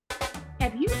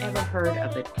Have you ever heard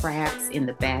of the crabs in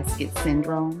the basket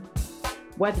syndrome?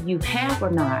 Whether you have or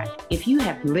not, if you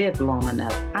have lived long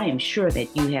enough, I am sure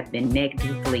that you have been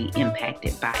negatively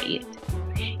impacted by it.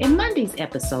 In Monday's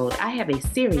episode, I have a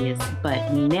serious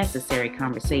but necessary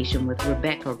conversation with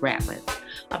Rebekah Ratliff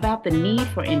about the need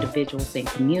for individuals and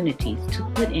communities to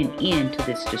put an end to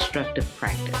this destructive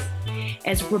practice.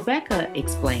 As Rebekah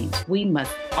explains, we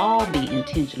must all be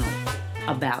intentional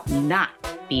about not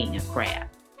being a crab.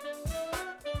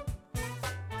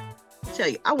 I tell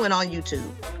you, I went on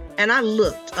YouTube and I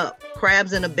looked up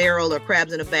crabs in a barrel or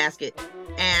crabs in a basket,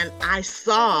 and I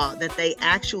saw that they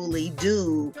actually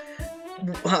do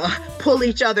pull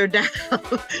each other down.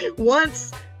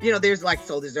 Once, there's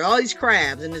all these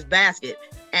crabs in this basket,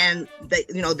 and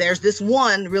there's this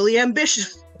one really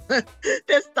ambitious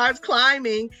that starts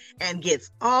climbing and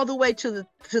gets all the way to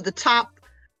the top,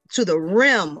 to the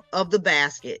rim of the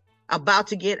basket, about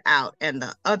to get out, and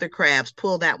the other crabs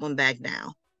pull that one back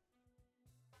down.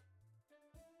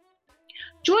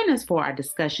 Join us for our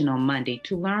discussion on Monday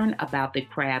to learn about the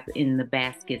crab in the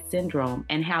basket syndrome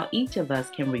and how each of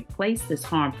us can replace this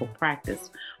harmful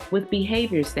practice with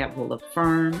behaviors that will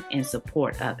affirm and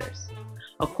support others.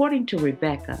 According to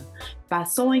Rebekah, by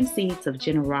sowing seeds of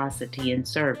generosity and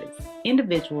service,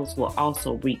 individuals will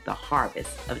also reap the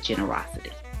harvest of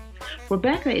generosity.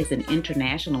 Rebekah is an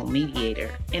international mediator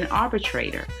and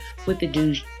arbitrator with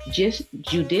the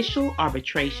Judicial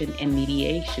Arbitration and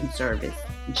Mediation Service,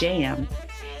 JAM,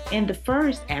 and the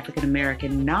first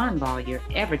African-American non-lawyer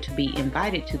ever to be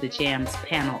invited to the JAM's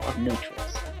panel of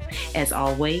neutrals. As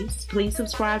always, please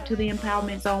subscribe to the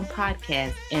Empowerment Zone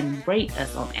podcast and rate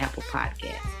us on Apple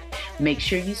Podcasts. Make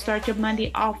sure you start your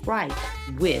Monday off right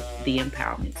with the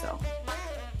Empowerment Zone.